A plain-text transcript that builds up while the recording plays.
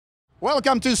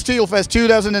Welcome to Steelfest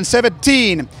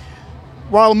 2017.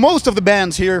 While most of the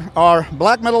bands here are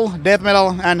black metal, death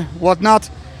metal and whatnot,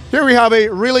 here we have a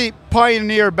really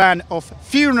pioneer band of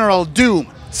funeral doom,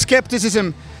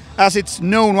 Skepticism, as it's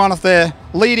known, one of the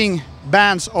leading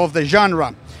bands of the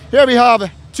genre. Here we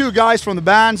have two guys from the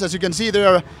bands. As you can see, they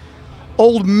are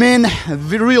old men,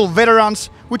 real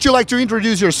veterans. Would you like to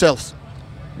introduce yourselves?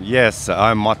 Yes,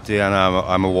 I'm Matti and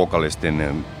I'm a vocalist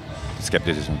in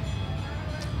Skepticism.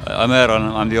 I'm Aaron,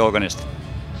 I'm the organist.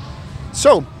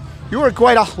 So, you are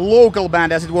quite a local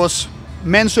band, as it was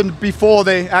mentioned before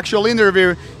the actual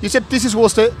interview. You said this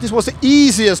was the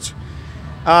easiest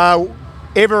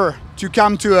ever to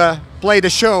come to play the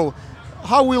show.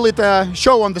 How will it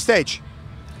show on the stage?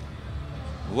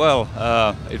 Well,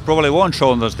 it probably won't show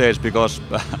on the stage because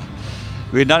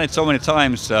we've done it so many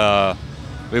times.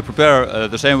 We prepare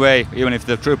the same way, even if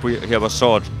the trip here was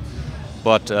short.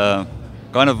 But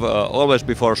always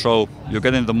before a show, you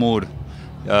get in the mood,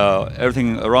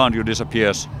 everything around you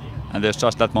disappears, and there's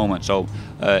just that moment. So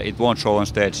it won't show on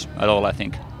stage at all, I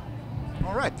think.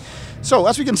 All right. So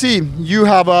as we can see, you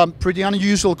have pretty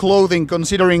unusual clothing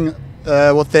considering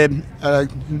what the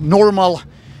normal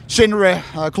genre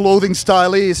clothing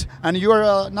style is, and you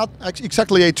are not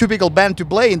exactly a typical band to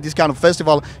play in this kind of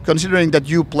festival, considering that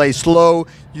you play slow,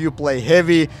 you play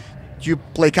heavy, you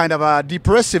play kind of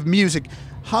depressive music.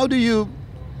 How do you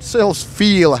selves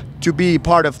feel to be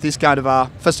part of this kind of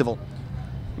a festival?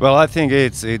 Well, I think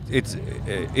it's a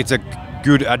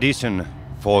good addition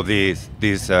for these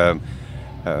kind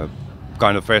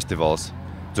of festivals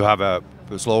to have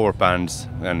slower bands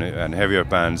and heavier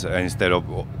bands instead of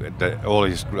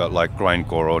always like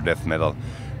grindcore or death metal,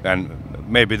 and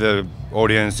maybe the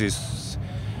audience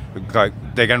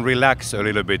they can relax a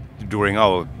little bit during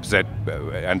our set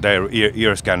and their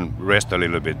ears can rest a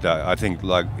little bit. I think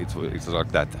like it's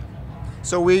like that.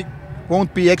 So we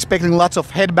won't be expecting lots of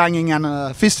headbanging and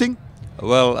fisting?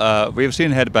 Well, we've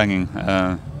seen headbanging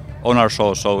on our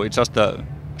show, so it's just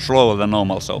slower than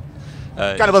normal. So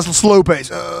kind of a slow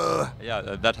pace.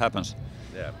 Yeah, that happens.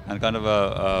 Yeah. And kind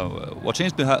of what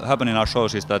seems to happen in our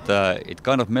shows is that it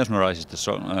kind of mesmerizes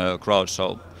the crowd.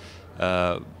 So.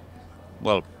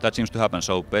 Well, that seems to happen.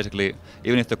 So basically,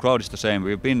 even if the crowd is the same,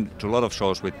 we've been to a lot of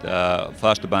shows with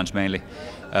faster bands mainly,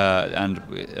 and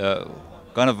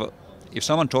if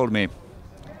someone told me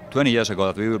 20 years ago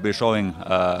that we will be showing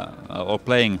or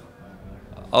playing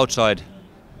outside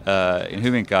in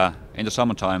Hyvinkää in the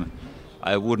summertime,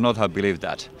 I would not have believed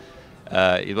that.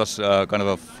 It was kind of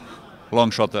a long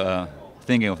shot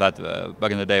thinking of that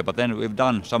back in the day, but then we've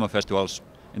done summer festivals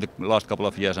in the last couple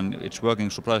of years and it's working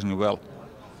surprisingly well.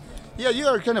 Yeah, you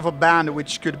are kind of a band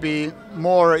which could be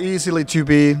more easily to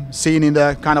be seen in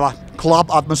the kind of a club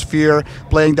atmosphere,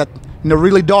 playing that in the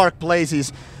really dark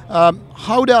places.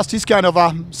 How does this kind of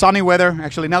sunny weather,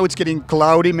 actually now it's getting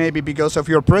cloudy maybe because of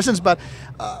your presence, but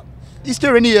is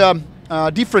there any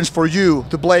difference for you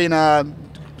to play in a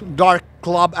dark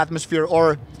club atmosphere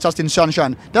or just in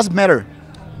sunshine? Does it matter?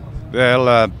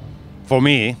 Well, for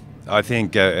me, I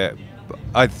think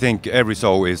every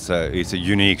show is a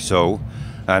unique show.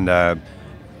 And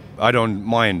I don't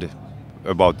mind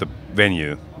about the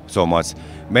venue so much.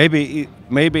 Maybe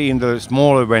in the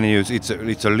smaller venues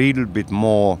it's a little bit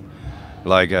more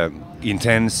like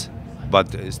intense,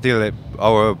 but still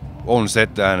our own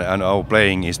set and our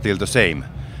playing is still the same.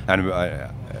 And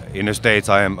in the States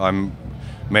I'm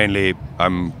mainly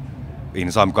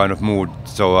in some kind of mood,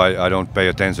 so I don't pay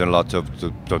attention a lot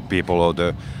to people or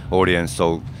the audience.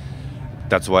 So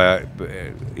that's why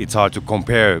it's hard to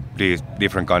compare these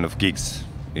different kind of gigs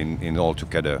in all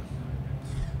together.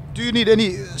 Do you need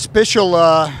any special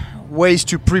ways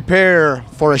to prepare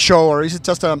for a show, or is it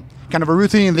just a kind of a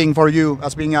routine thing for you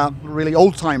as being a really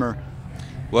old timer?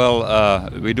 Well,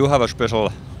 we do have a special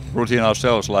routine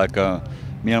ourselves, like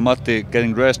me and Matti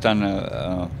getting dressed and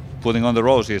putting on the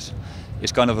roses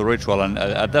is kind of a ritual, and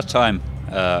at that time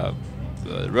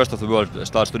the rest of the world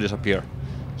starts to disappear.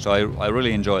 So I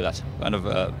really enjoy that. Kind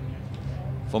of,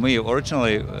 for me,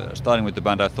 originally starting with the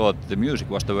band, I thought the music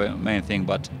was the main thing,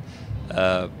 but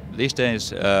these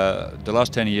days, the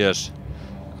last 10 years,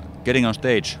 getting on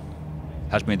stage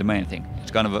has been the main thing. It's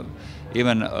kind of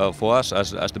even for us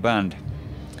as the band,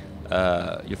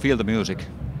 you feel the music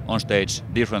on stage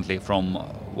differently from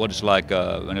what it's like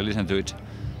when you listen to it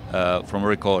from a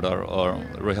record or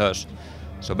rehearse.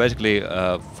 So basically,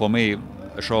 for me,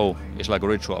 a show is like a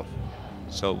ritual.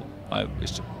 So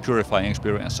it's a purifying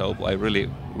experience, so I really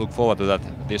look forward to that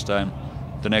this time,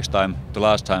 the next time, the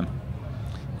last time,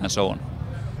 and so on.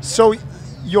 So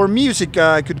your music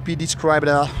could be described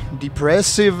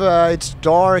depressive. It's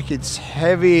dark, it's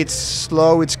heavy, it's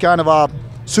slow, it's kind of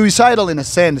suicidal in a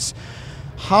sense.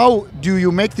 How do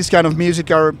you make this kind of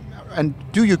music, and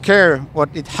do you care what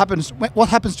happens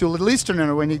to the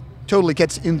listener when he totally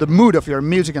gets in the mood of your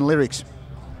music and lyrics?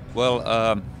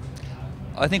 Well,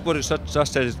 I think what you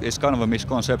just said is kind of a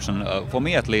misconception. For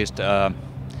me, at least,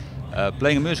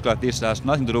 playing music like this has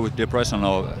nothing to do with depression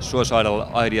or suicidal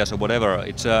ideas or whatever.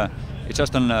 It's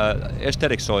just an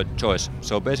aesthetic choice.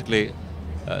 So basically,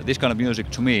 this kind of music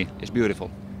to me is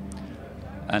beautiful.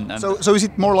 And so is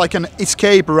it more like an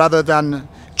escape rather than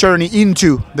journey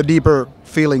into the deeper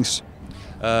feelings?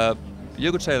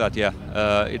 You could say that, yeah.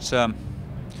 It's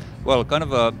well, kind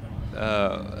of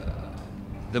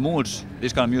the moods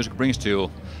this kind of music brings to you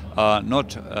are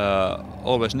not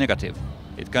always negative.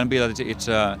 It can be that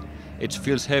it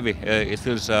feels heavy, it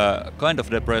feels kind of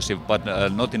depressive, but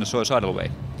not in a suicidal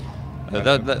way.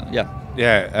 Yeah.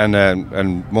 Yeah,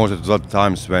 and most of the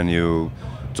times when you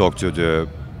talk to the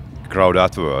crowd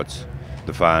afterwards,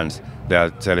 the fans, they are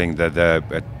telling that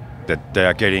they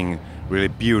are getting really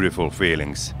beautiful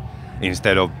feelings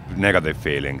instead of negative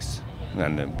feelings,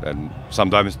 and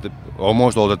sometimes,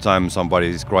 almost all the time, somebody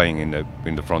is crying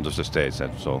in the front of the stage.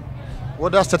 And so,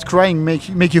 what does that crying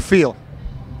make you feel?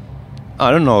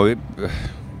 I don't know.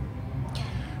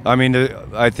 I mean,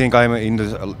 I think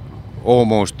I'm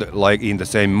almost like in the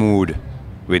same mood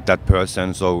with that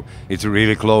person, so it's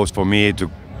really close for me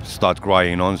to start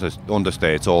crying on the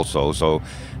stage also. So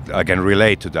I can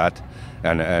relate to that,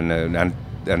 and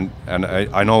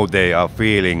I know they are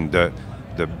feeling the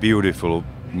beautiful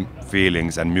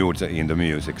feelings and moods in the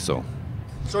music. So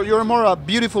you're more a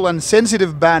beautiful and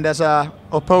sensitive band as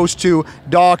opposed to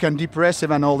dark and depressive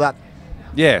and all that.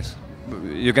 Yes,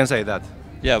 you can say that.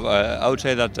 Yeah, I would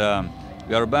say that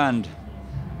we are a band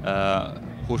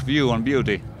whose view on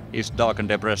beauty is dark and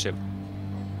depressive.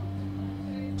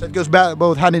 So it goes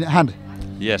both hand in hand.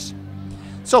 Yes.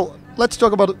 So let's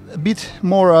talk about a bit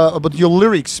more about your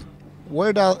lyrics.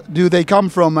 Where do they come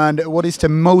from, and what is the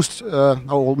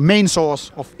main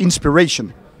source of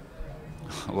inspiration?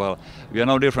 Well, we are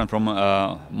no different from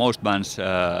most bands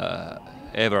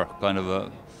ever. Kind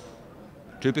of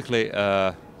typically,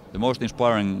 the most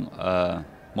inspiring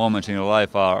moments in your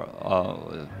life are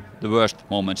the worst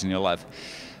moments in your life.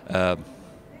 The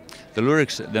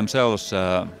lyrics themselves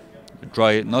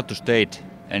try not to state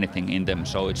anything in them,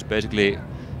 so it's basically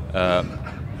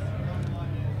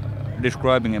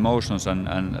describing emotions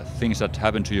and things that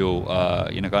happen to you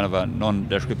in a kind of a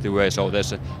non-descriptive way. So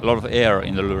there's a lot of air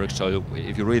in the lyrics, so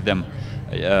if you read them,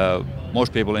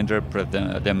 most people interpret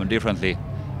them differently,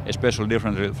 especially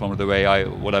differently from the way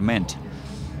what I meant,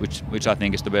 which I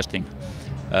think is the best thing.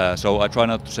 So I try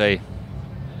not to say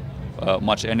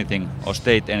much anything or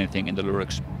state anything in the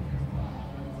lyrics.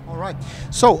 All right.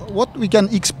 So what we can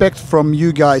expect from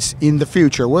you guys in the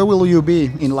future? Where will you be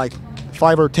in like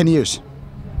 5 or 10 years?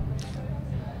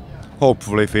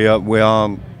 Hopefully we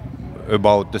are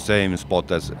about the same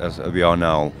spot as we are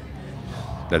now,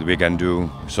 that we can do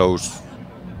shows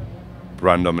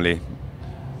randomly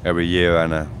every year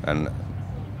and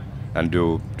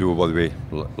do what we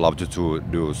love to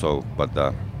do. So, but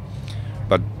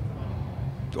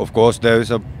of course there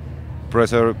is a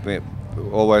pressure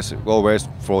always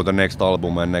for the next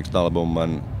album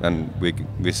and we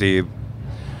see.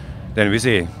 Then we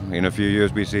see in a few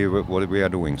years we see what we are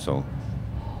doing. So.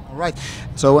 All right.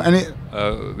 So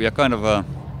we are kind of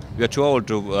we are too old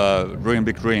to dream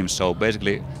big dreams. So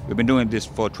basically, we've been doing this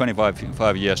for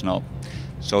 25 years now.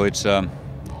 So it's a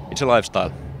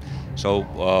lifestyle. So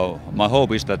my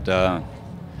hope is that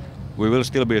we will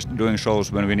still be doing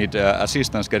shows when we need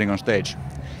assistance getting on stage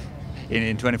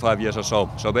in 25 years or so.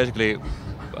 So basically,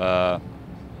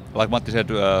 like Matti said,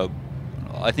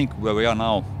 I think where we are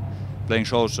now, playing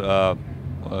shows, some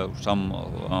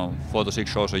 4 to 6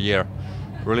 shows a year,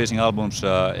 releasing albums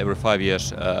every 5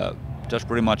 years, just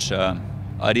pretty much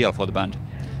ideal for the band.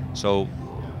 So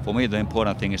for me the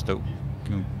important thing is to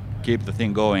keep the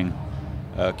thing going,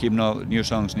 keep new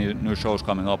songs, new shows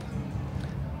coming up,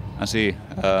 and see.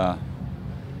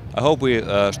 I hope we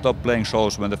stop playing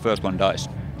shows when the first one dies.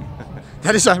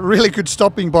 That is a really good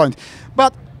stopping point.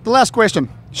 But the last question.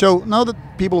 So now that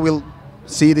people will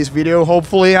see this video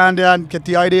hopefully and get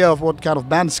the idea of what kind of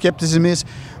band Skepticism is,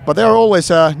 but there are always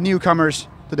newcomers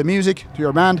to the music, to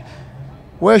your band.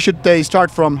 Where should they start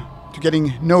from to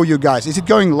getting know you guys? Is it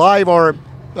going live or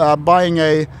buying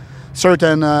a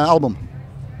certain album?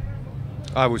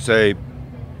 I would say,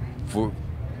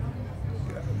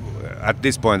 at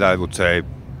this point I would say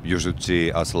you should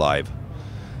see us live.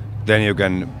 Then you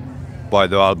can buy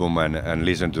the album and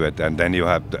listen to it, and then you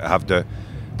have the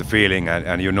feeling,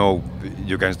 and you know,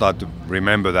 you can start to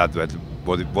remember that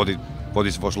what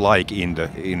it was like in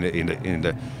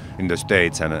the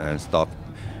States and stuff,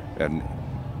 and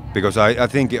because I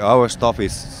think our stuff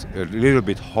is a little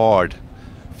bit hard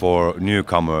for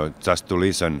newcomer just to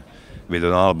listen with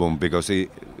an album, because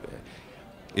it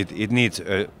needs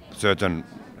a certain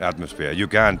atmosphere. You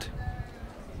can't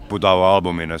put our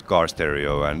album in a car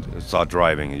stereo and start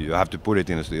driving. You have to put it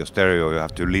in a stereo. You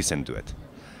have to listen to it,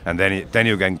 and then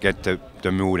you can get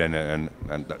the mood and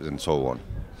so on.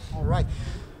 All right.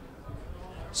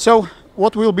 So,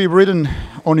 what will be written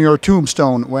on your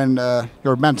tombstone when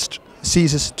your band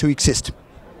ceases to exist?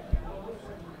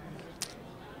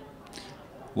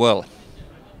 Well,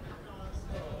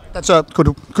 that's a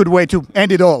good way to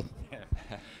end it all.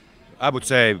 I would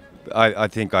say I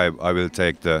think I will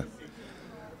take the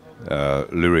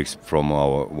lyrics from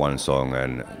our one song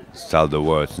and shall the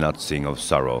words not sing of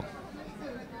sorrow.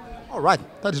 All right,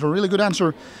 that is a really good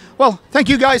answer. Well, thank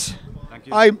you guys. Thank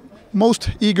you. I'm most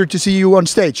eager to see you on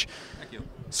stage. thank you.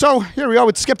 So here we are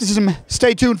with Skepticism.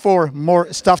 Stay tuned for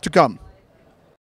more stuff to come.